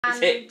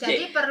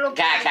Jadi perlu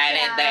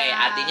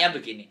artinya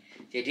begini.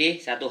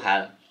 Jadi satu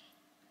hal,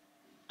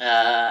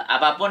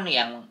 apapun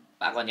yang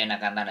Pak Konjen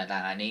akan tanda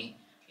tangani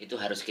itu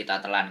harus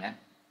kita telan kan.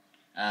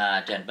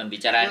 Dan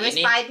pembicaraan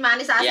ini pahit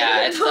manis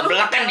ya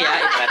lekan ya,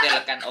 ibaratnya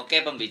lekan.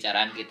 Oke,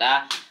 pembicaraan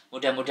kita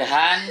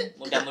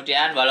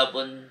mudah-mudahan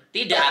walaupun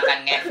tidak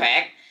akan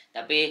ngefek,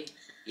 tapi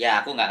ya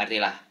aku nggak ngerti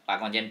lah.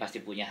 Pak Konjen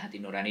pasti punya hati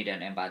nurani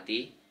dan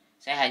empati.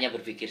 Saya hanya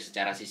berpikir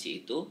secara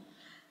sisi itu.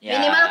 Ya,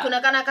 minimal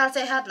gunakan akal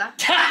sehat lah.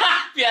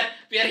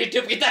 biar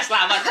hidup kita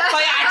selamat.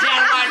 Kayak aja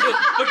Armando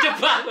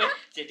berdebat.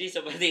 Jadi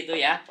seperti itu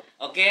ya.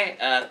 Oke,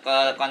 ke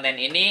konten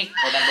ini,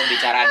 konten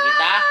pembicaraan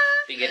kita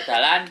pinggir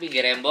jalan,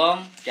 pinggir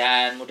rembong,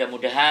 dan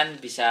mudah-mudahan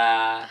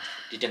bisa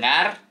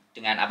didengar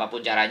dengan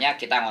apapun caranya.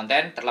 Kita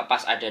konten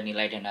terlepas ada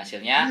nilai dan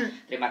hasilnya.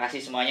 Terima kasih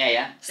semuanya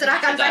ya.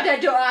 Serahkan pada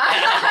doa.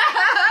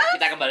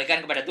 Kita kembalikan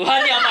kepada Tuhan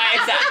Yang Maha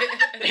Esa.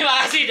 Terima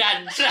kasih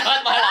dan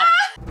selamat malam.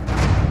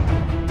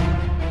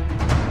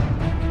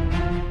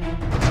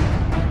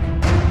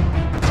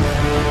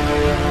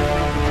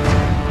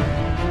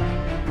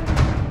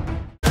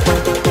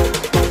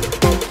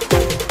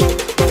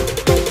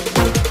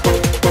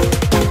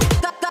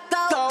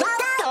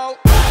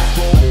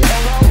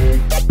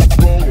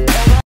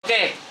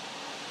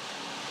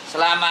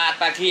 Selamat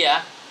pagi ya.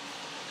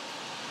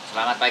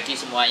 Selamat pagi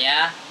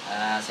semuanya.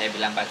 Saya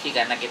bilang pagi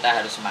karena kita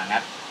harus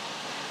semangat.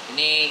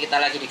 Ini kita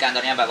lagi di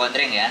kantornya Pak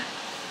Contrinx ya.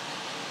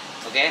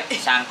 Oke,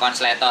 sang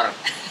konsletor.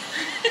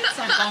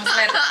 Sang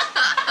konslet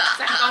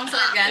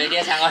kan? Jadi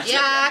dia sang konslet.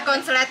 Ya,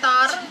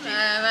 konsletor.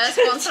 Mas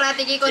konslet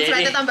iki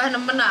konsletnya tambah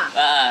nemen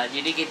ah.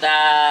 Jadi kita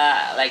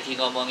lagi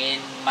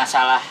ngomongin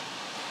masalah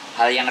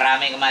hal yang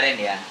rame kemarin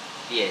ya.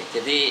 Iya,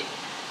 jadi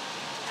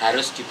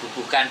harus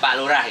dibubuhkan Pak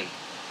Lurah ini.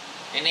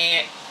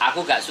 Ini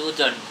aku gak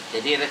suudon,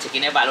 jadi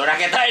rezekinya Pak Lurah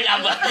ketoke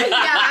nambah.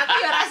 Iya, aku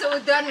ya ora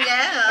suudon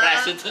ya.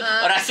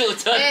 Ora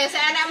suudon.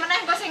 Saya enek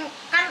meneh kok sing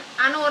kan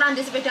orang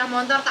di sepeda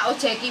motor tak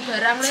ojeki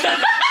barang nih.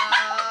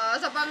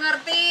 Siapa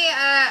ngerti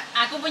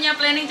aku punya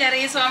planning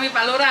cari suami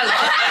Pak Lurah loh.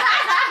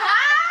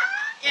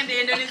 Yang di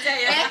Indonesia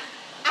ya.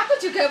 Aku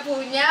juga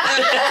punya.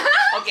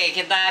 Oke,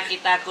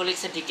 kita kulik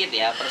sedikit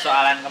ya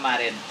persoalan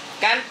kemarin.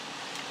 Kan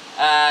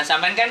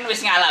sampean kan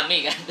wis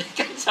ngalami kan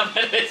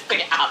sampean wis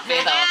PAP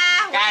toh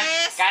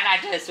kan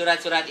ada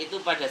surat-surat itu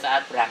pada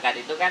saat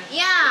berangkat itu kan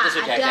ya, itu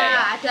sudah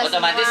ada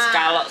otomatis semua.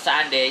 Kalau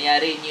seandainya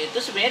renew itu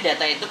sebenarnya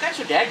data itu kan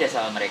sudah ada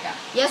sama mereka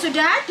ya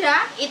sudah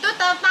ada itu,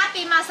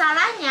 tetapi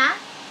masalahnya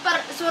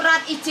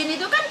surat izin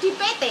itu kan di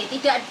PT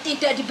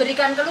tidak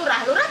diberikan ke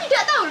lurah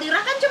tidak tahu,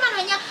 lurah kan cuma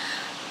hanya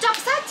cap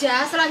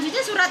saja.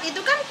 Selanjutnya surat itu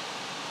kan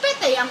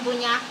PT yang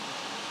punya.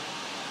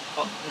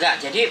 Oh, enggak,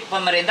 jadi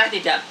pemerintah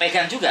tidak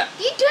pegang juga?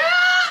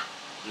 Tidak.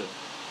 Loh.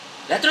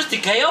 Lah terus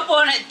digawe apa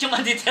nek cuma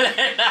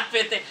diteleh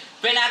PT?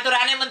 Ben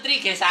aturane menteri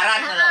ge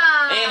syarat ngono.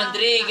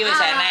 Menteri iki wis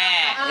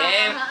enek.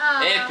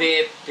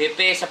 BP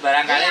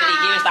sebarang kali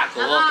iki wis tak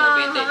gowo gawe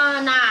PT.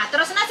 Nah,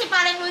 terus si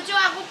paling lucu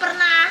aku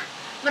pernah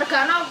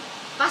mergano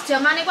pas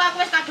zaman iku aku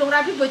wis kadung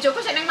rabi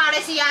bojoku sing ning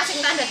Malaysia sing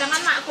tanda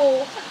tangan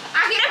makku.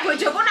 Akhirnya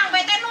bojoku nang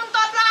PT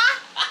nuntut lah.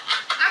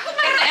 Aku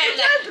marah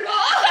juga,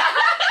 Bro.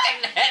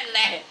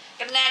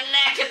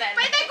 Kenenek.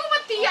 PT ku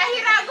wedi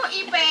akhirnya aku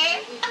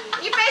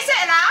IP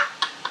sik lah.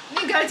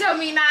 Ninggal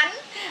jaminan.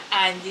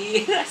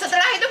 Anjir.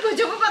 Setelah itu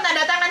bojoku kok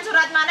tanda tangan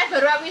surat maneh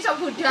baru aku iso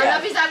budal,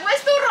 visa aku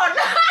wis turun.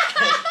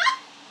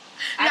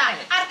 Nah,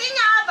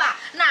 artinya apa?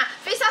 Nah,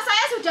 visa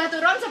saya sudah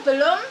turun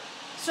sebelum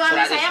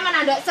suami saya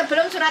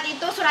sebelum surat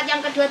itu, surat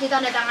yang kedua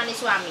ditandatangani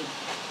suami.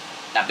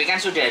 Tapi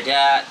kan sudah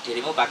ada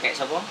dirimu pakai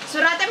sopo?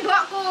 Suratnya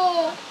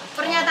mbokku,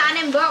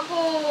 pernyataan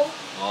mbokku.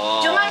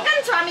 Oh. Cuman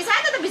kan suami saya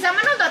tetap bisa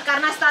menuntut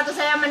karena status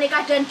saya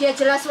menikah dan dia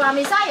jelas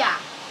suami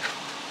saya.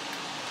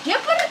 Dia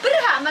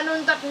berhak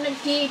menuntut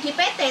di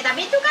PT,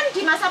 tapi itu kan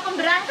di masa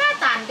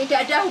pemberangkatan,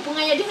 tidak ada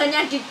hubungannya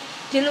dengannya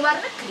di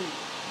luar negeri.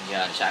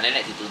 Ya, soalnya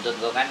nek dituntut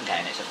kok kan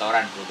gak enek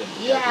setoran bukan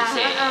iya,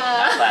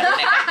 baru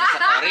nek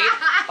disetori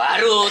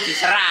baru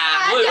diserang.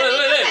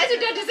 Saya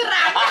sudah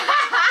diserang.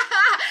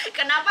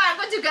 Kenapa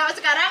aku juga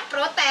sekarang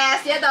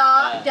protes ya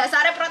toh?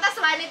 Dasarnya protes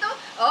selain itu,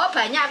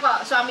 banyak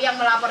kok suami yang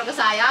melapor ke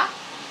saya.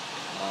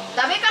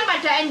 Tapi kan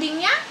pada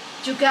endingnya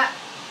juga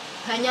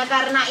hanya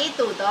karena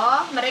itu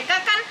toh,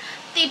 mereka kan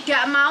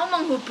tidak mau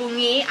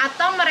menghubungi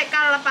atau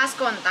mereka lepas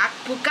kontak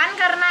bukan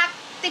karena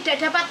tidak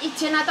dapat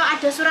izin atau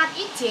ada surat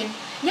izin.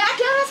 Ya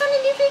ada alasan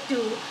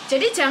individu.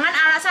 Jadi jangan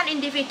alasan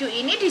individu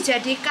ini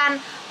dijadikan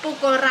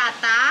pukul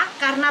rata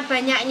karena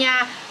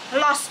banyaknya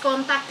lost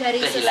kontak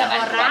dari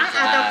seseorang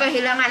atau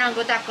kehilangan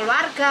anggota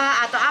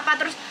keluarga atau apa,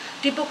 terus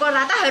dipukul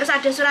rata harus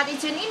ada surat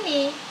izin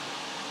ini.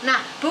 Nah,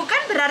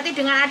 bukan berarti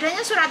dengan adanya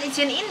surat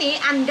izin ini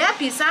Anda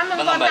bisa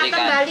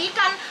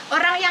mengkontak-kembalikan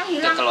orang yang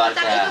hilang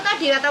kontak itu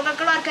tadi atau ke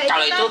keluarga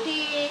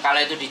Kalau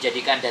itu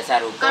dijadikan dasar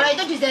hukum. Kalau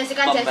itu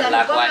dijadikan dasar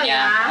hukum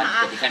ya.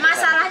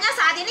 Masalahnya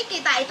saat ini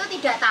kita itu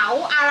tidak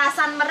tahu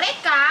alasan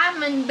mereka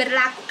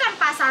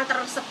memberlakukan pasal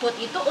tersebut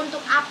itu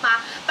untuk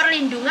apa,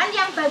 perlindungan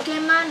yang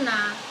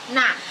bagaimana.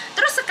 Nah,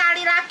 terus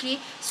sekali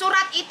lagi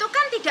surat itu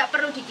kan tidak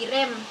perlu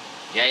dikirim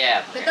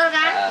Ya. Betul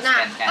kan?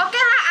 Nah, Scan. oke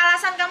lah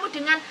alasan kamu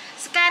dengan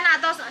scan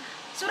atau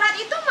surat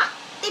itu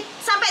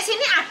sampai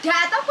sini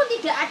ada ataupun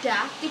tidak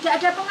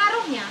ada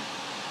pengaruhnya.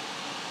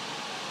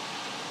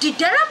 Di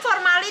dalam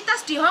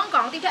formalitas di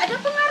Hongkong tidak ada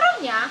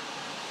pengaruhnya.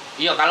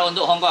 Iya, kalau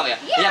untuk Hongkong ya.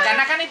 Iya. Ya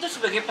karena kan itu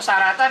sebagai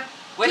persyaratan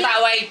kowe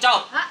tak wae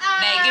cop.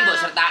 Nek iki mbok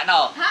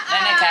sertakno.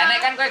 Nek gane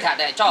kan kowe gak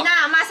tek cop.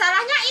 Nah,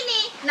 masalahnya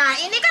ini. Nah,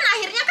 ini kan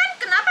akhirnya kan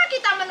kenapa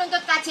kita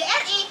menuntut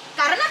KJRI?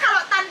 Karena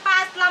kalau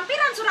tanpa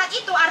lampiran surat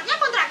itu artinya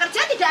kontrak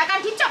kerja tidak akan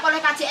dicop oleh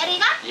KJRI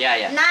kan?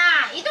 Iya.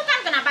 Nah, itu kan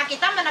kenapa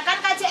kita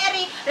menekan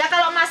KJRI. Lah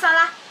kalau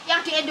masalah yang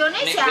di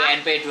Indonesia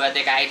BNP 2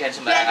 TKI dan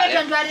sembarang BNP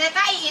dan 2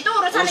 TKI itu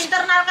urusan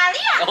internal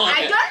kalian.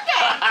 I don't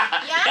care.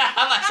 Ya.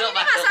 Masuk,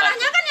 kan ini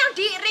masalahnya kan yang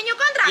di renew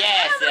kontrak.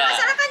 Yes,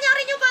 Masalah kan yang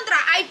renew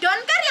kontrak. I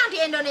don't care yang di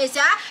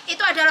Indonesia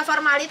itu adalah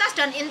formalitas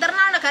dan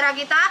internal negara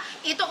kita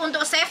itu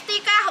untuk safety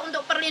kah,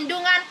 untuk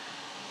perlindungan.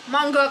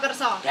 Monggo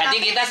kerso.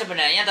 Jadi kita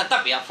sebenarnya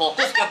tetap ya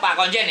fokus ke Pak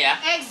Konjen ya.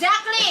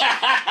 Exactly.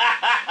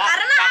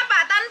 Karena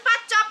apa? Tanpa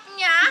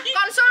copnya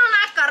konsul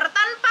naker,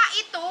 tanpa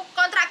itu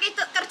kontrak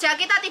kerja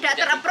kita tidak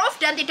terapprove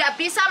dan tidak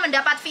bisa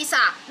mendapat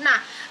visa. Nah,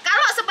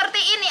 kalau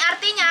seperti ini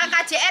artinya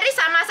KJRI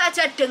sama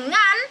saja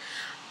dengan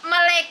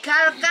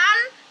melegalkan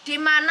di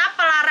mana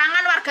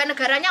pelarangan warga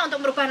negaranya untuk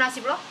merubah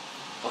nasib loh.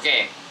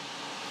 Oke.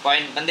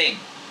 Poin penting.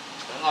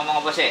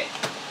 Ngomong apa sih?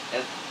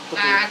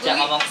 Aku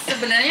ngomong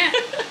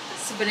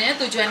sebenarnya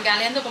tujuan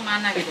kalian tuh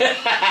kemana gitu?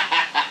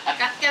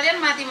 Kalian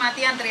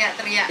mati-matian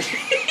teriak-teriak.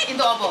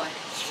 Itu apa?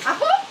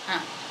 Aku?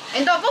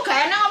 Untuk aku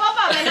gak enak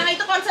apa-apa, memang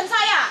itu concern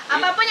saya.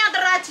 Apapun yang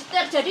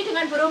terjadi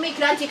dengan buruh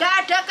migran, jika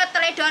ada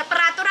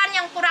peraturan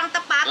yang kurang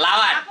tepat,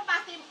 lawan. Aku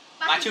pasti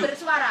Maju.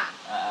 bersuara.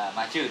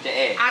 Maju,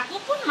 DE. Aku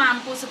pun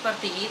mampu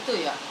seperti itu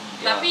ya.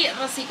 Tapi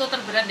resiko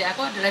terberat di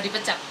aku adalah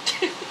dipecat.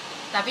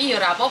 Tapi ya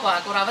ora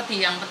apa-apa, aku rawat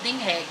yang penting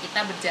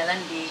kita berjalan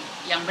di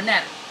yang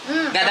benar.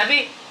 Enggak,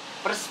 tapi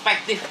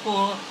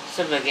perspektifmu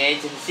sebagai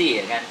agensi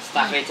ya kan,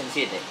 staff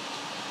agensi deh.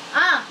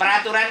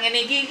 Peraturan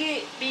ngene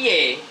iki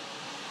piye?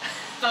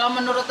 Kalau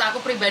menurut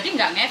aku pribadi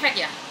nggak ngefek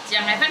ya.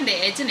 Yang ngefek di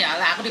agent ya,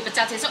 lah aku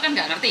dipecat besok kan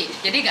nggak ngerti.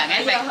 Jadi nggak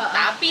ngefek.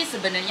 Tapi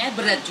sebenarnya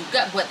berat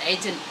juga buat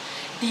agent.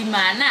 Di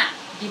mana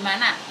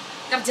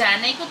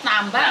kerjaannya ikut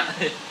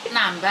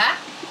nambah.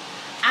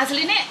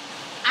 Aslinya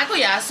aku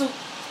ya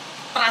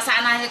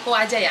perasaan aku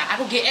aja ya.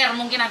 Aku GR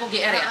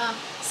ya.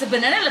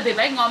 Sebenarnya lebih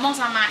baik ngomong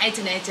sama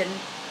agent-agent.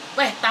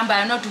 Weh,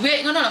 tambahno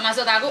duit ngono lho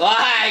maksud aku.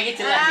 Wah, iki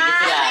jelas.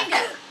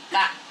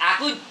 Kak,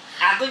 aku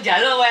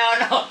njaluk wae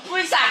ono.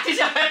 Kuwi sadis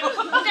sampe.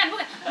 Bukan.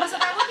 Maksud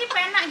aku ki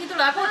penak gitu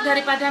loh. Aku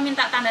daripada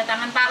minta tanda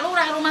tangan Pak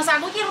Lurah rumah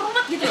saku ki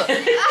rumet gitu loh.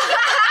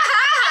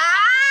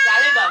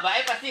 Soalnya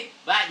mbak-mbaknya pasti,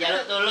 Mbak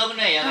njaluk tolong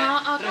nih ya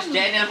kan. Terus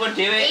dia nelpon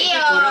dhewe iki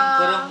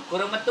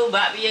gurung metu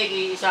Mbak piye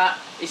iki iso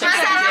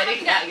kerjane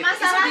gak gitu.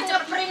 Masalah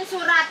ngeprint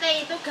suratnya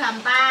itu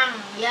gampang,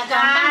 ya kan?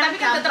 Gampang tapi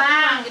kan tetep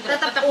uang gitu.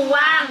 Tetep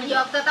uang,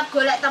 yo tetep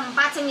golek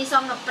tempat sing iso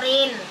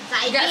ngeprint.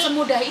 Saiki Enggak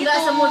semudah itu. Enggak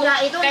semudah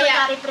itu untuk kayak,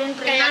 cari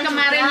print-printan. Kayak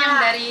kemarin juga. yang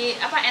dari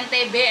apa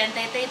NTB,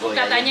 NTT itu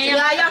katanya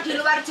yang di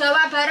luar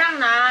Jawa barang.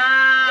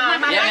 Nah,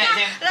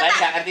 makanya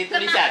gak ngerti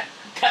tulisan.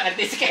 Gak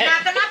ngerti scan.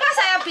 Nah, kenapa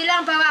saya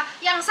bilang bahwa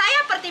yang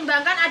saya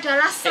pertimbangkan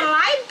adalah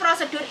selain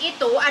prosedur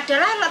itu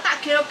adalah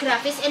letak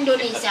geografis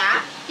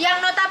Indonesia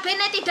yang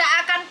notabene tidak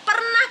akan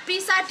pernah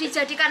bisa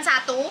dijadikan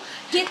satu,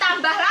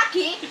 ditambah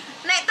lagi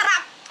nek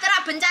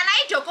terap bencana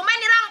ini dokumen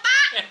hilang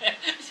Pak.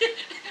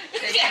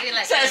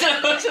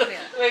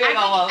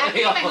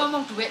 Aku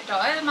ngomong duit toh,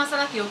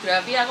 masalah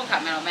geografi aku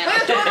gak melo-melo.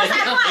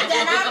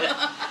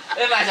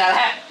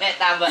 Masalah nek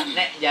tambah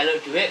nek njaluk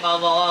duit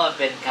ngomong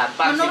ben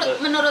gampang sih.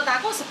 Menurut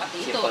aku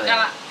seperti itu.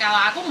 Kalau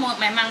aku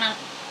memang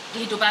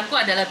kehidupanku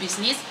adalah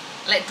bisnis,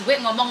 lek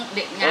duit ngomong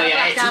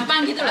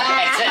gampang gitu loh.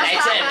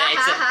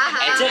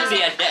 Agent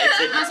dia.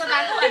 Maksud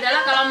aku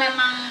adalah kalau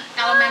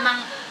memang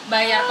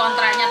bayar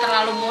kontraknya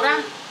terlalu murah,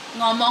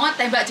 ngomongnya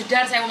tembak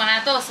jedar 1.500,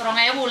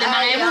 2.000, 5.000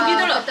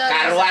 gitu loh.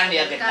 Karuan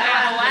ya kita.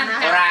 Karuan.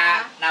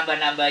 Ora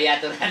nambah-nambah ya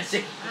aturan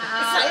sih.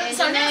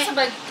 Soalnya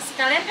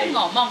sekalian kan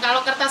ngomong kalau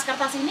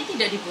kertas-kertas ini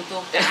tidak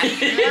dibutuhkan.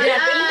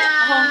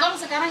 Hongkong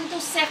sekarang itu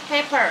safe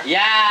paper.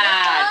 Ya.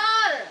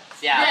 Betul.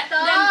 Siap.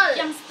 Dan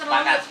yang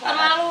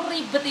terlalu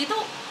ribet itu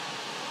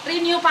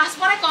renew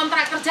paspornya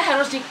kontrak kerja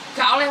harus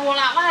gak oleh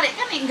wolak-walik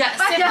kan enggak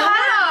safe.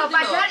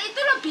 Padahal itu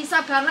lo bisa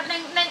banget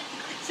neng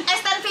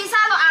extend visa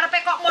lo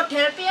arepe kok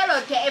model piye lo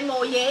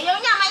DMOY yo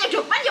nyamanya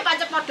dokumen yo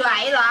pancet model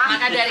ae lah.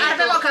 Maka dari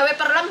arepe kok gawe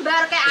per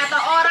lembar kayak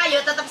atau ora yo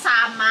tetap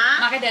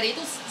sama. Maka dari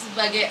itu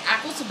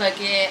aku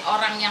sebagai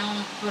orang yang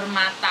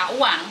bermata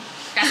uang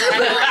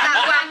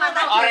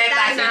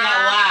orientasinya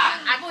uang.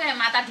 Aku yang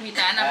mata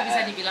duitan, aku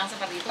bisa dibilang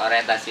seperti itu.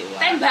 Orientasi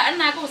uang. Tembakan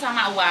aku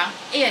sama uang.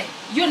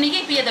 Yun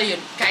iki piye to Yun?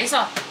 Gak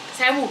iso.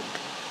 1.000.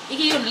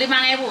 Iki Yun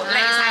 5.000.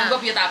 Lek sanggup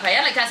yo tak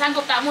bayar, lek gak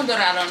sanggup tak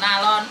mundur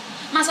alon-alon.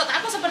 Maksud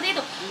aku seperti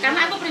itu.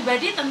 Karena aku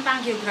pribadi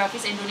tentang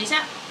geografis Indonesia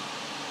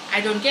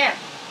I don't care.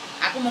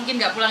 Aku mungkin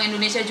gak pulang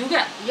Indonesia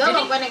juga. Yo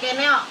kok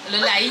kene-kene kok.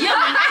 Lah iya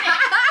makanya.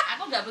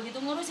 Aku gak begitu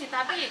ngurusi,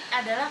 tapi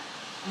adalah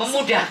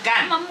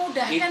memudahkan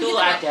itu gitu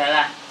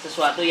adalah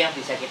sesuatu yang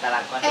bisa kita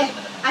lakukan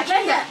teman-teman.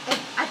 Ada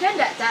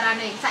enggak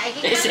carane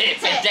saiki ada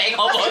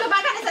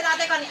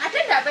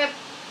enggak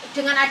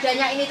dengan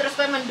adanya ini terus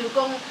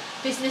mendukung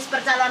bisnis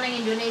percalonan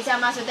Indonesia,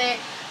 maksudnya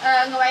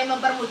ngewain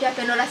mempermudah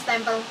ben oleh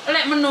stempel?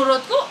 Lek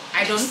menurutku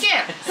I don't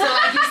care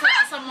selagi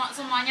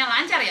semuanya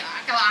lancar ya.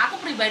 Kalau aku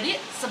pribadi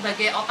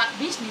sebagai otak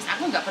bisnis,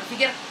 aku nggak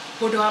berpikir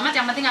bodoh amat,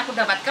 yang penting aku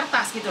dapat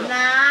kertas gitu loh.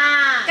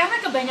 Nah, karena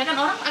kebanyakan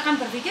orang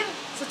akan berpikir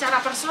secara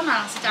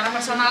personal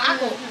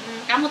aku.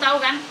 Kamu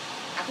tahu kan,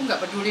 aku nggak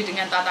peduli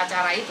dengan tata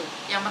cara itu.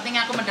 Yang penting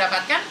aku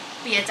mendapatkan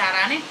piye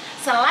carane,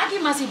 selagi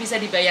masih bisa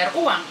dibayar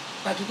uang,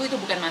 bagiku itu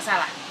bukan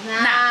masalah.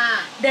 Nah,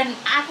 dan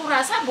aku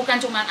rasa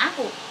bukan cuman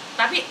aku,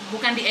 tapi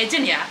bukan di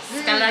agent ya.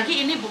 Sekali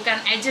lagi ini bukan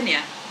agent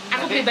ya.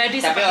 Aku pribadi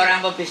tapi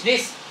orang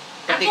pebisnis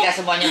ketika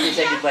semuanya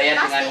bisa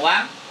dibayar dengan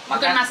uang,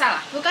 bukan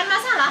masalah. Bukan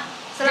masalah.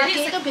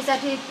 Selagi itu bisa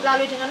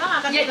dilalui dengan uang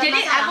akan bukan jadi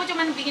masalah. aku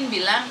cuman ingin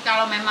bilang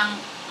kalau memang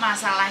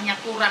masalahnya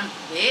kurang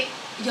baik,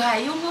 ya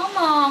ayo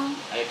ngomong,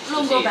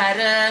 lungguh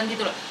bareng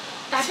gitu loh.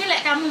 Tapi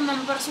lek kamu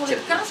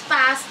mempersulit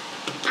kertas,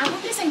 aku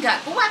sih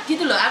nggak kuat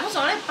gitu loh. Aku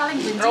soalnya paling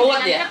benci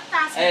dengan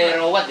kertas.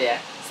 Rawat ya.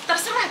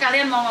 Terserah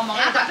kalian mau ngomong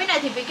apa. Tapi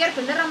nek dipikir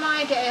bener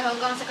omongnya di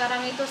Hongkong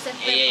sekarang itu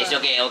safe. Iya,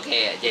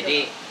 oke.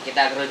 Jadi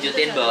kita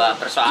kerucutin bahwa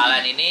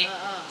persoalan ini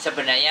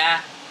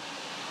sebenarnya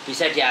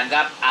bisa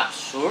dianggap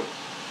absurd,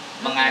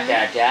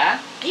 mengada-ada,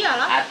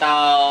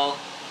 atau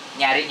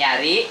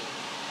nyari-nyari,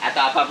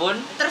 atau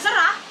apapun.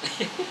 Terserah.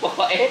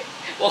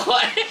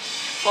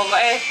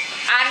 pokoknya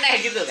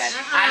aneh gitu kan,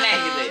 aneh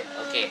gitu ya.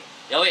 Oke,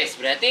 ya wes,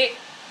 berarti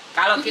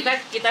kalau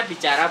kita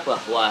bicara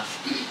bahwa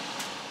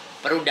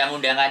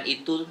perundang-undangan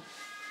itu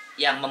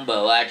yang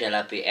membawa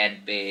adalah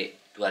BNP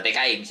 2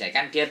 TKI misalnya,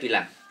 kan dia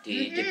bilang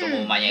di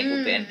pengumumannya itu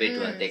BNP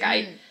 2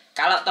 TKI.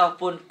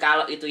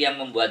 Kalau itu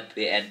yang membuat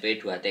BNP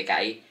 2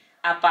 TKI,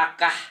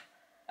 apakah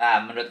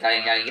menurut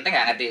kalian kita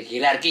nggak ngerti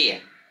hierarki ya?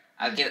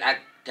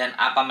 Dan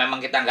apa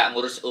memang kita nggak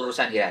ngurus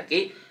urusan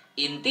hierarki?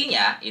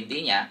 Intinya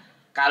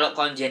kalau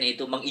konjen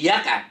itu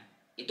mengiyakan,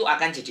 itu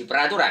akan jadi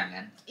peraturan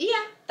kan?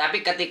 Iya.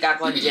 Tapi ketika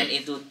konjen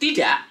itu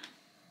tidak,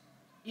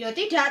 ya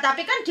tidak,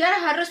 tapi kan dia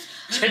harus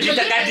jadi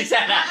tekan di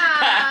sana.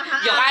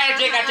 Yuk ayo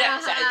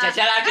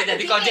jajal aja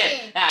jadi konjen.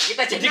 Nah,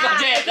 kita jadi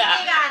konjen.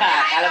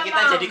 Kalau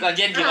kita jadi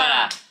konjen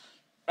gimana?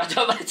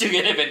 Coba maju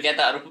gini ben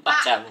ketok rupa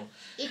jamu.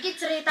 Iki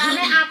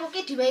ceritane aku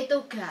ki diwehi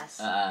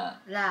tugas.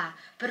 Lah,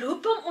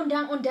 berhubung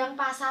undang-undang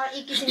pasal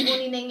iki sing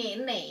unine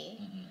ngene.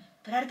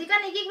 Berarti kan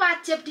iki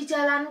wajib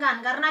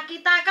dijalankan karena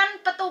kita kan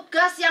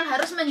petugas yang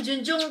harus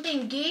menjunjung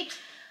tinggi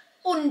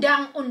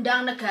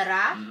undang-undang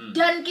negara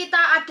dan kita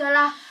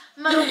adalah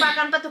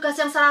merupakan petugas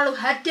yang selalu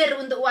hadir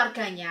untuk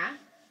warganya.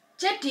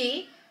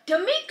 Jadi,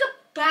 demi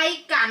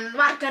kebaikan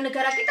warga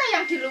negara kita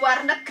yang di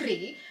luar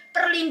negeri,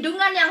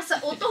 perlindungan yang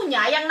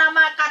seutuhnya yang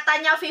nama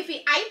katanya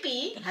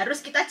VVIP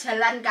harus kita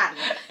jalankan.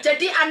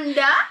 Jadi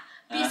Anda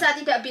bisa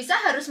tidak bisa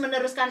harus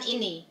meneruskan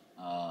ini.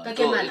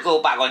 Bagaimana?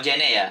 Itu Pak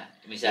Konjene ya,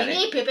 misalnya.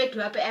 Ini BP2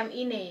 PMI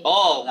ini.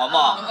 Oh,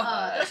 ngomong.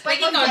 Terus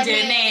Pak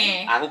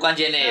Konjene. Aku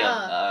Konjene ya.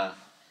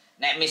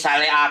 Nek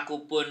misalnya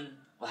aku pun,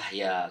 wah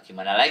ya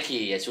gimana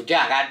lagi, ya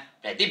sudah kan.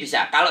 Berarti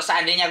bisa. Kalau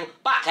seandainya aku,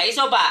 Pak, gak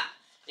iso Pak.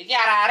 Iki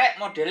arek-arek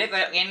modelnya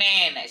kayak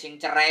gini, nek sing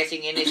cerai,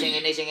 sing ini,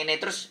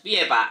 terus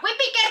piye Pak? Wih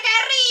pikir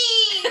carry.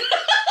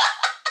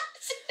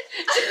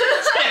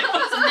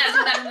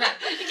 Sebentar.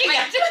 Iki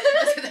gak.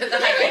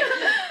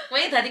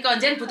 Kowe dadi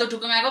konjen butuh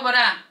dukung aku apa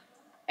ora?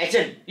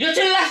 Agent. Yo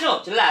jelas loh,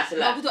 jelas.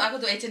 Aku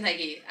tuh agent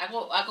lagi.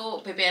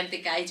 Aku BPM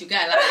TKI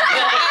juga lah.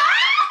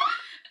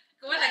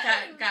 Kowe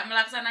gak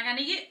melaksanakan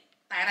iki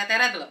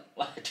teret-teret loh.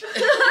 Waduh.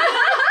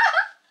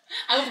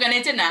 Aku bukan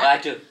agent nah.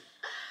 Waduh.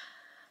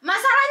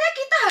 Masalahnya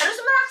kita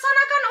harus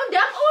melaksanakan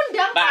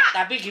undang-undang, Pak.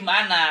 Tapi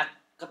gimana?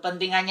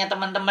 Kepentingannya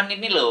teman-teman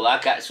ini loh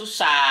agak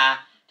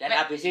susah dan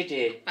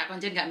ABCD. Pak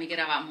Konjen gak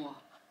mikir awakmu.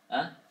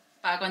 Hah?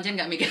 Pak Konjen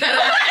gak mikir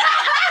awakmu.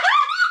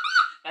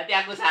 Berarti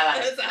aku salah.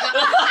 Gak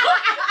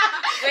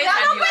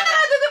mungkin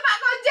itu Pak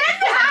Konjen.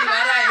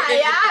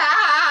 Ya.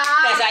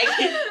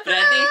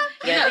 Berarti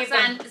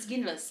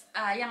gini loh,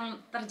 yang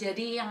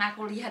terjadi yang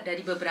aku lihat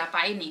dari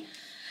beberapa ini,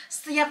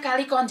 setiap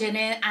kali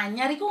konjene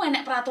anyar itu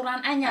enek peraturan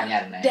anyar.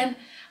 Dan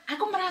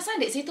aku merasa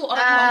di situ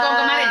orang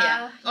Hongkong kemarin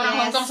ya. Orang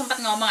Hongkong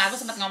sempat ngomong, aku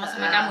sempat ngomong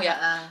sama kamu ya.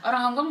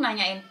 Orang Hongkong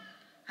nanyain,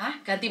 "Hah,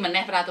 ganti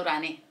meneh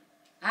peraturannya?"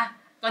 "Hah,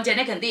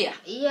 konjene ganti ya?"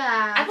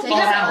 Iya. Aku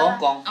orang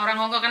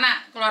Hongkong karena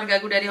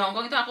keluargaku dari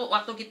Hongkong itu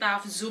waktu kita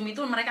Zoom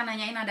itu mereka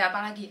nanyain ada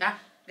apa lagi? "Hah,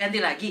 ganti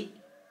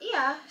lagi?"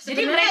 Iya,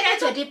 jadi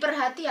mereka jadi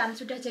perhatian,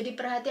 sudah jadi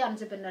perhatian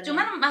sebenarnya.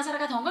 Cuman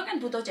masyarakat Hongkong kan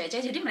butuh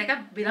cece, jadi mereka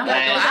bilang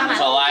bodo amat.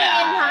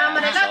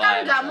 Mereka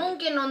kan nggak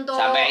mungkin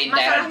untuk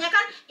masalahnya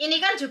kan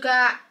ini kan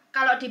juga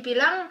kalau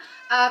dibilang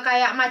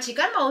kayak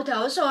majikan mau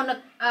dauso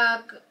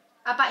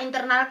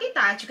internal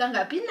kita juga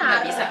nggak benar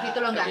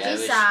gitu loh, nggak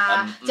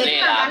bisa. Jadi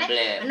makanya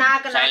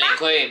kenapa?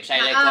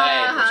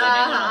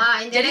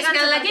 Jadi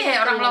sekali lagi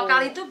orang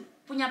lokal itu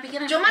punya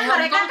pikiran. Cuman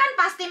mereka kan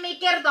pasti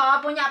mikir toh,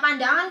 punya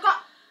pandangan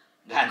kok.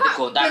 ganti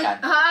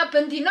gonta-ganti.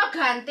 Bendino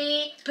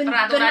ganti,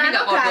 Peraturannya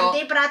nggak podo. ganti,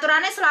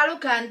 peraturannya selalu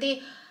ganti.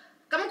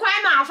 Kamu kue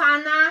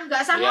maafan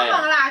nggak usah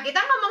ngomong lah.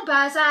 Kita ngomong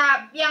bahasa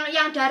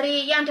yang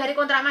dari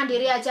kontrak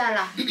mandiri aja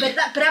lah.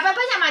 Berapa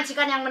banyak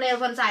majikan yang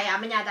menelpon saya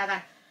menyatakan,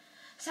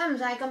 saya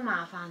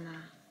maafan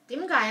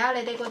tim kaya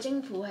lete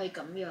kucing buhay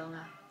kamu ya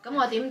nggak. Kamu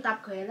mau tim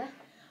tap gue lah.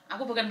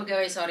 Aku bukan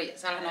pegawai, sorry,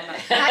 salah nomor.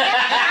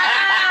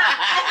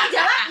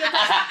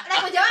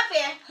 Aku jawab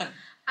ya.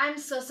 I'm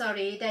so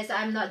sorry that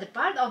I'm not the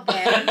part of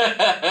them.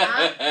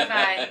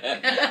 Right.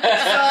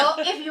 So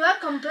if you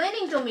are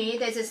complaining to me,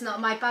 this is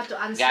not my part to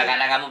answer. Enggak,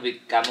 karena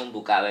kamu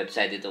buka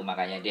website itu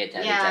makanya dia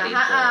cari info. Di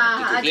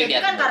Google Jadi dia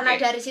kan karena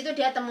okay. dari situ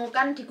dia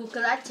temukan di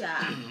Google aja.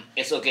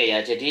 It's okay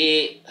ya.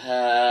 Jadi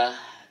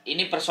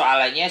ini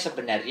persoalannya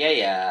sebenarnya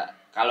ya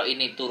kalau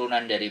ini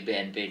turunan dari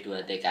BNP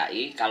 2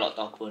 TKI, kalau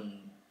toh pun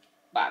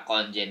Pak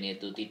Konjen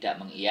itu tidak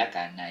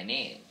mengiyakan. Nah,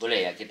 ini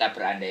boleh ya kita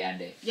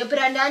berandai-andai. Ya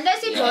berandai-andai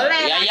sih Ya,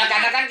 boleh. ya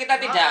karena kan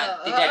kita tidak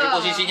di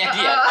posisinya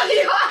dia.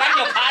 Kan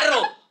yo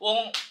karo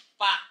wong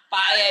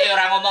Pak ya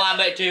orang ngomong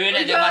ambek dhewe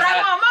nek Orang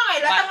masalah. ngomong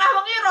ya tengah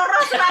wengi roro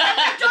suratnya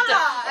muncul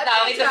loh.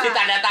 Tahu itu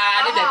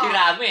ditandatangani jadi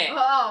rame.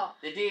 Oh.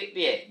 Jadi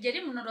piye? Jadi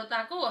menurut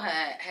aku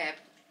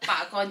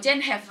Pak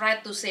Konjen have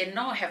right to say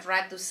no, have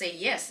right to say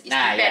yes. It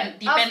Nah,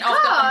 depend Of of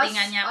course,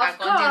 kepentingannya Pak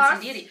of Konjen course.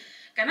 sendiri.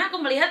 Karena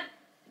aku melihat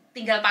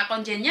tinggal Pak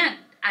Konjennya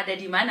ada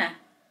di mana?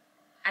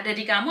 Ada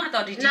di kamu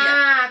atau di dia?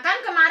 Nah, kan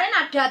kemarin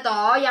ada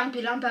toh yang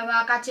bilang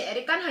bahwa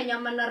KJRI kan hanya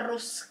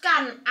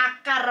meneruskan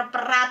akar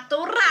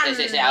peraturan.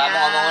 Saya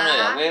ngomong ngono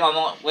ya.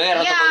 Kowe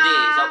rada pundi?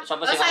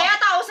 Sopo sing Saya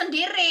tahu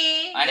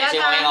sendiri. Ada ya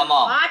sing kan?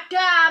 ngomong.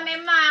 Ada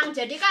memang.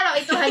 Jadi kalau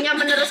itu hanya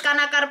meneruskan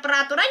akar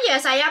peraturan ya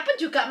saya pun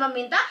juga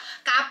meminta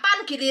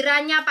kapan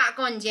gilirannya Pak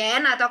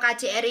Konjen atau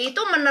KJRI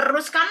itu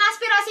meneruskan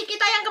aspirasi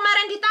kita yang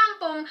kemarin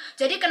ditampung.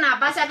 Jadi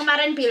kenapa saya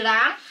kemarin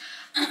bilang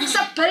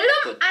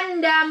sebelum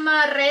Anda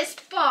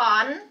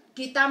merespon,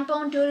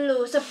 ditampung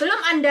dulu. Sebelum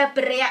Anda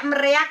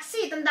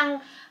mereaksi tentang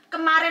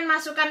kemarin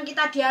masukan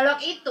kita dialog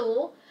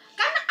itu,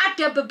 kan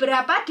ada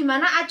beberapa di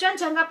mana acuan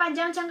jangka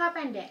panjang, jangka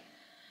pendek.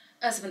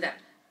 Sebentar.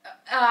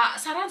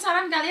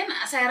 Saran-saran kalian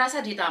saya rasa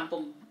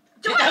ditampung.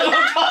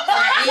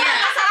 Iya,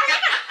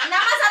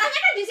 masalahnya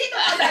kan di situ.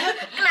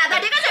 Nah,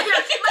 tadi kan saya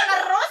bilang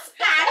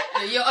meneruskan.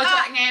 Yo ojo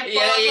ngepo.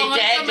 Iya,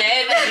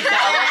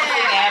 dijawab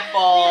sing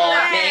ngepo.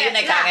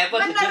 Nek gak ngepo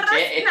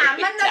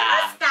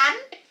Meneruskan.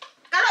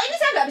 Kalau ini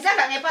saya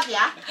nggak ngepot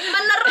ya.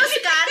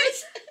 Meneruskan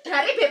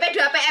dari BP2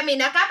 PMI.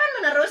 Nah, kapan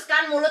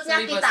meneruskan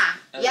mulutnya kita?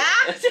 Ya.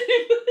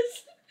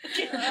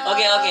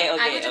 Oke.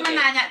 Aku cuma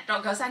nanya, dok,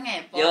 gak usah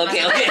ngepo. Ya, oke.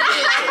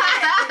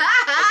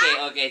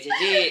 Oke.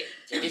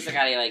 Jadi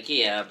sekali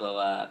lagi ya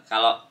bahwa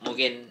kalau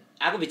mungkin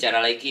aku bicara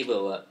lagi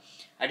bahwa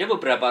ada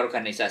beberapa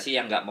organisasi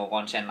yang nggak mau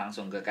konsen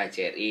langsung ke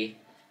KJRI,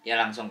 ya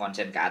langsung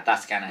konsen ke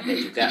atas kan ada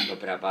juga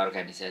beberapa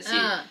organisasi.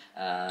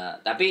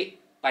 Tapi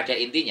pada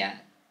intinya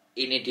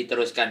ini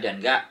diteruskan dan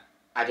nggak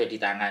ada di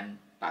tangan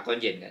Pak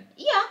Konjen kan?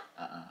 Iya.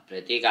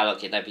 Berarti kalau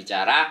kita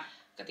bicara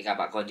ketika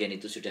Pak Konjen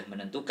itu sudah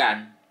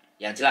menentukan,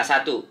 yang jelas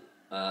satu.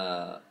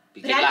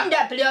 Berani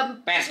nggak beliau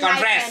press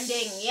conference?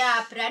 Ya,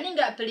 berani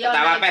nggak beliau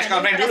pertama press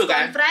conference dulu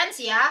kan?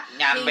 Conference ya.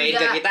 Nyampein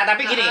ke kita,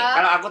 tapi gini,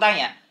 kalau aku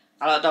tanya,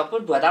 kalau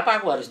ataupun buat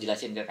apa aku harus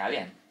jelasin ke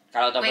kalian?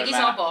 Kalau ataupun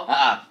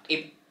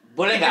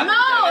boleh nggak?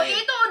 No,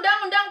 itu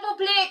undang-undang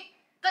publik,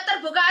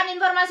 keterbukaan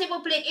informasi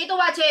publik itu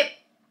wajib.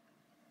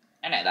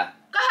 Enak tak?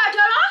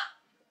 Ada loh.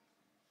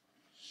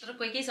 Terus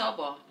kowe iki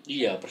sapa?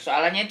 Iya,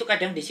 persoalannya itu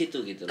kadang di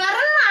situ gitu.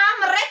 Karena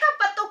mereka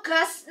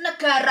petugas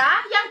negara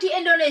yang di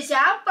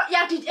Indonesia,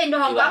 yang di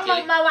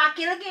Hongkong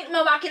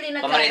mewakili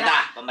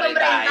negara,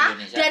 pemerintah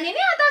Indonesia. Dan ini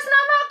atas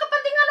nama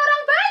kepentingan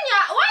orang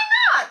banyak. Why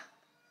not?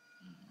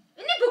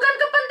 Ini bukan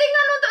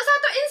kepentingan untuk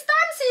satu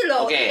instansi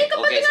loh. Ini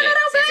kepentingan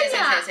orang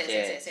banyak.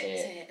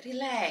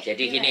 Relax.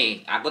 Jadi gini,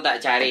 aku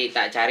tak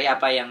cari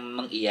apa yang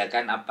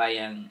mengiyakan, apa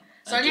yang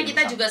soalnya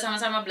kita juga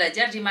sama-sama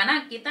belajar di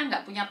mana kita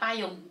nggak punya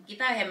payung,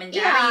 kita hanya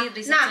mencari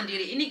riset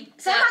sendiri. Ini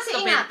saya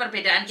masih ingat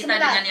perbedaan kita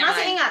dengan yang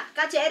masih lain. Ingat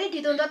KJRI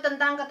dituntut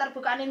tentang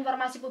keterbukaan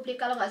informasi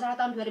publik kalau nggak salah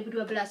tahun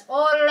 2012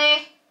 oleh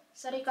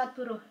Serikat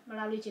Buruh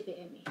melalui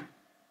JPMI.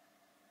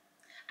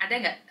 Ada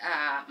nggak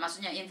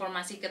maksudnya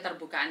informasi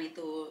keterbukaan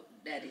itu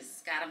dari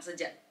sekarang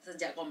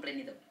sejak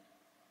komplain itu?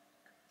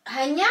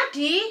 Hanya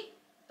di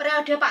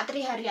periode Pak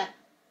Tri Haryat.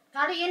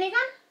 Kali ini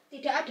kan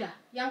tidak ada.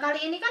 Yang kali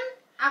ini kan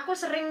aku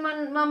sering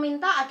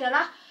meminta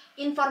adalah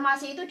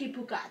informasi itu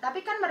dibuka.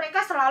 Tapi kan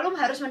mereka selalu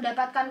harus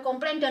mendapatkan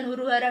komplain dan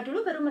huru-hara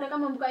dulu baru mereka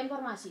membuka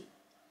informasi.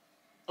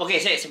 Oke,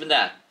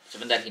 sebentar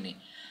gini.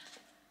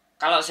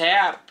 Kalau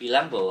saya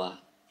bilang bahwa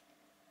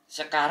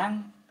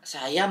sekarang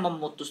saya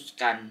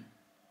memutuskan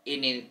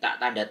ini tak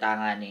tanda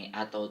tangani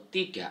atau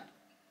tidak,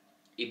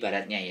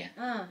 ibaratnya ya.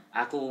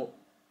 Aku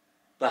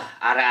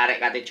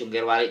arek-arek kate jungkir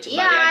Wali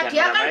Iya, jembarian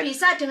dia kan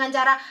bisa dengan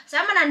cara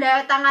saya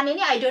menandatangani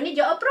ini I don't need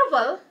your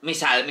approval.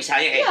 Misalnya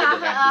kayak gitu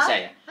kan, bisa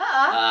ya.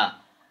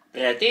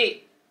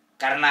 Berarti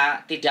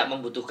karena tidak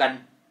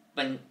membutuhkan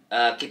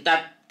kita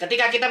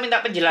ketika kita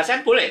minta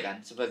penjelasan boleh kan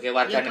sebagai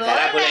warga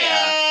negara boleh ya.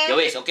 Ya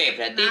wis, oke,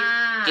 berarti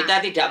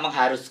kita tidak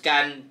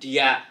mengharuskan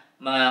dia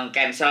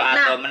meng-cancel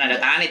atau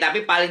menandatangani,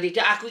 tapi paling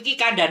tidak aku iki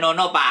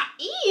kandhanono,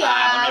 Pak.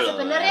 Iya,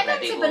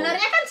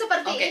 sebenarnya kan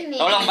seperti ini.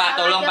 Tolong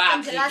Pak,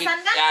 kan,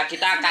 ya,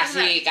 kita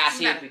kasih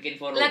bikin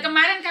forum. Lah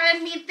kemarin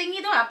kalian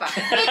meeting itu apa?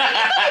 Meeting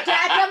itu tidak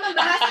ada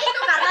membahas itu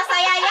karena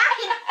saya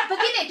yakin.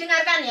 Begini,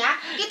 dengarkan ya.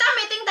 Kita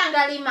meeting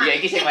tanggal 5. Ya,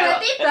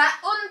 tiba-tiba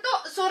untuk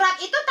surat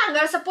itu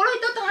tanggal 10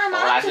 itu tengah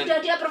malam sudah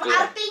di-approve.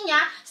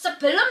 Artinya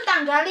sebelum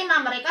tanggal 5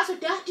 mereka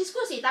sudah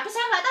diskusi, tapi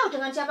saya nggak tahu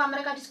dengan siapa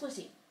mereka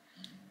diskusi.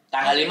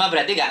 Tanggal 5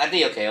 berarti nggak ngerti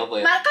ya kayak apa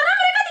ya? Karena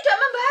mereka tidak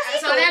membahas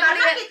itu,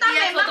 karena kita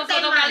memang foto-foto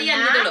temanya, kalian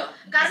gitu loh.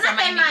 karena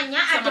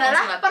temanya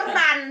adalah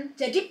peran.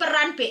 Jadi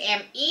peran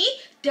BMI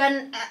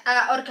dan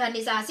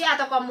organisasi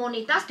atau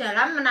komunitas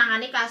dalam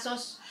menangani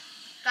kasus.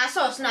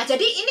 Nah,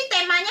 jadi ini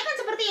temanya kan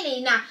seperti ini.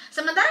 Nah,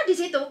 sementara di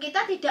situ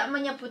kita tidak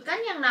menyebutkan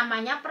yang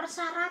namanya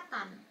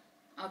persyaratan.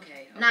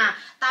 Oke. Nah,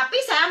 tapi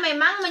saya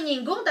memang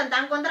menyinggung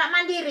tentang kontrak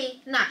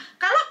mandiri. Nah,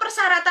 kalau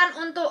persyaratan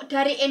untuk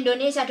dari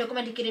Indonesia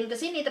dokumen dikirim ke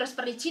sini terus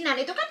perizinan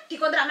itu kan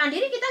di kontrak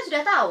mandiri kita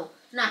sudah tahu.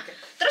 Nah,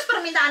 terus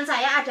permintaan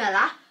saya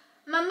adalah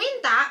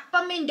meminta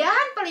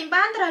pemindahan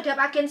pelimpahan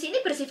terhadap agensi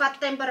ini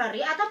bersifat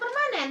temporary atau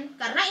permanen.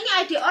 Karena ini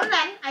ID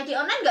online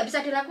nggak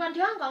bisa dilakukan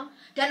di Hongkong.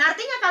 Dan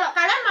artinya kalau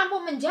kalian mampu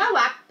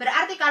menjawab,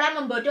 berarti kalian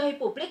membodohi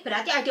publik,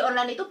 berarti ID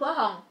online itu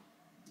bohong.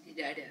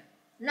 Tidak ada.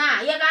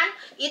 Nah, ya kan?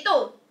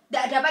 Itu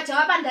tidak dapat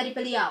jawaban dari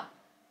beliau.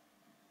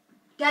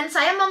 Dan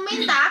saya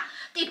meminta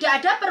tidak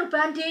ada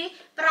perubahan di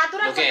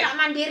peraturan kontrak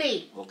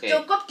mandiri.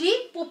 Cukup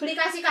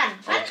dipublikasikan.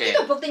 Kan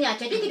itu buktinya.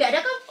 Jadi tidak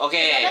ada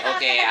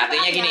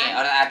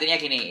Artinya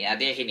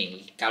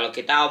gini. Kalau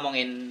kita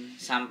omongin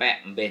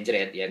sampai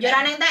benjret ya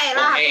kan.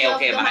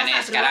 Makanya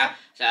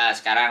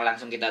sekarang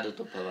langsung kita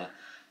tutup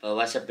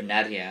bahwa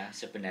sebenarnya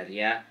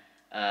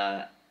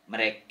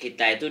mereka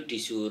kita itu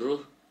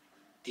disuruh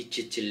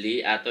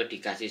dijejeli atau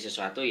dikasih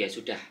sesuatu ya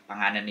sudah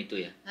panganan itu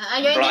ya.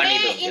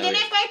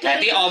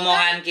 Jadi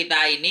omongan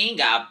kita ini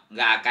nggak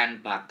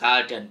akan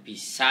bakal dan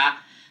bisa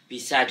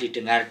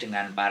didengar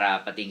dengan para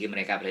petinggi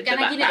mereka. Berarti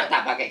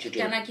tak pakai judul.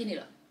 Karena gini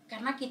loh.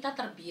 Karena kita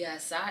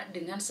terbiasa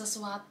dengan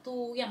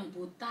sesuatu yang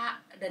buta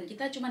dan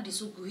kita cuma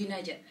disuguhin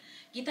aja.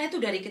 Kita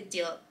itu dari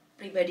kecil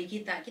pribadi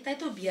kita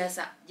itu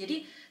biasa.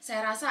 Jadi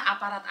saya rasa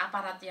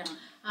aparat-aparat yang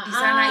di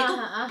sana itu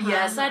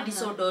biasa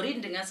disodorin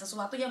dengan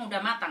sesuatu yang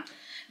udah matang.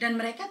 Dan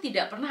mereka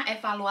tidak pernah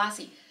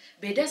evaluasi.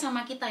 Beda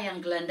sama kita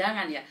yang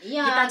gelandangan ya.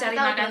 Kita cari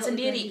makan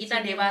sendiri, kita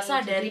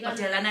dewasa dari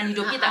perjalanan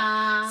hidup kita.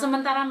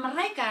 Sementara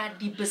mereka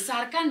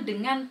dibesarkan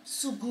dengan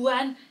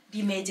suguhan di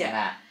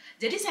meja.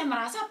 Jadi saya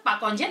merasa Pak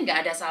Konjen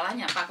nggak ada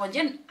salahnya. Pak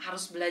Konjen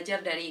harus belajar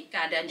dari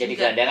keadaan jadi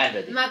juga. gelandangan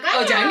berarti?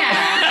 Makanya, jangan.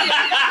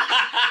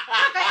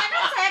 Makanya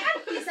kan saya kan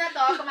bisa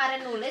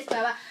kemarin nulis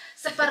bahwa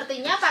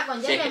sepertinya Pak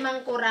Konjen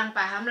memang kurang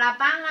paham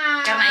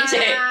lapangan. Karena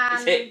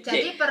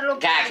jadi perlu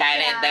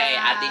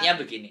artinya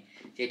begini.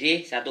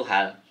 Jadi satu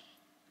hal,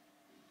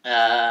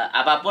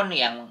 apapun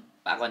yang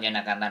Pak Konjen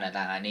akan tanda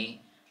tangani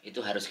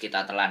itu harus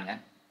kita telan kan.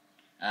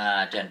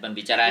 Dan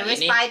pembicaraan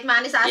ini pahit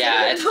manis asli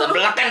ya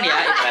lekan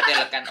ya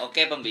ibaratnya lekan.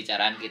 Oke,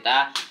 pembicaraan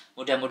kita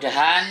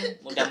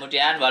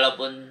mudah-mudahan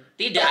walaupun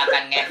tidak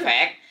akan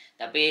ngefek,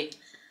 tapi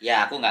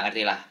ya aku nggak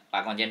ngerti lah,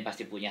 Pak Konjen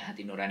pasti punya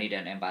hati nurani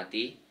dan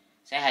empati.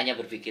 Saya hanya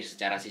berpikir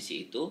secara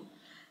sisi itu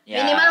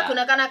ya, minimal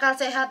gunakan akal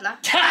sehat lah.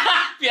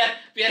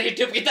 biar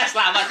hidup kita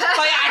selamat.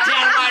 Kayak aja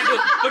Armando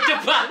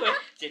berdebah.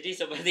 Jadi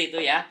seperti itu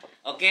ya.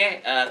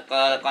 Oke,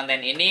 konten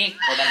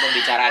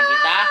pembicaraan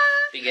kita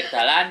pinggir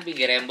jalan,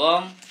 pinggir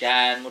embong,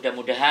 dan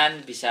mudah-mudahan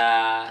bisa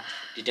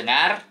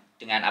didengar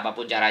dengan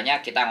apapun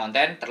caranya. Kita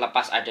konten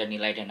terlepas ada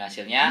nilai dan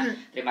hasilnya.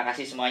 Terima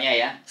kasih semuanya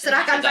ya.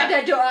 Serahkan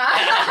pada doa.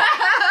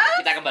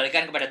 Kita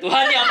kembalikan kepada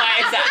Tuhan Yang Maha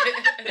Esa.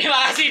 Terima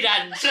kasih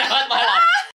dan selamat malam.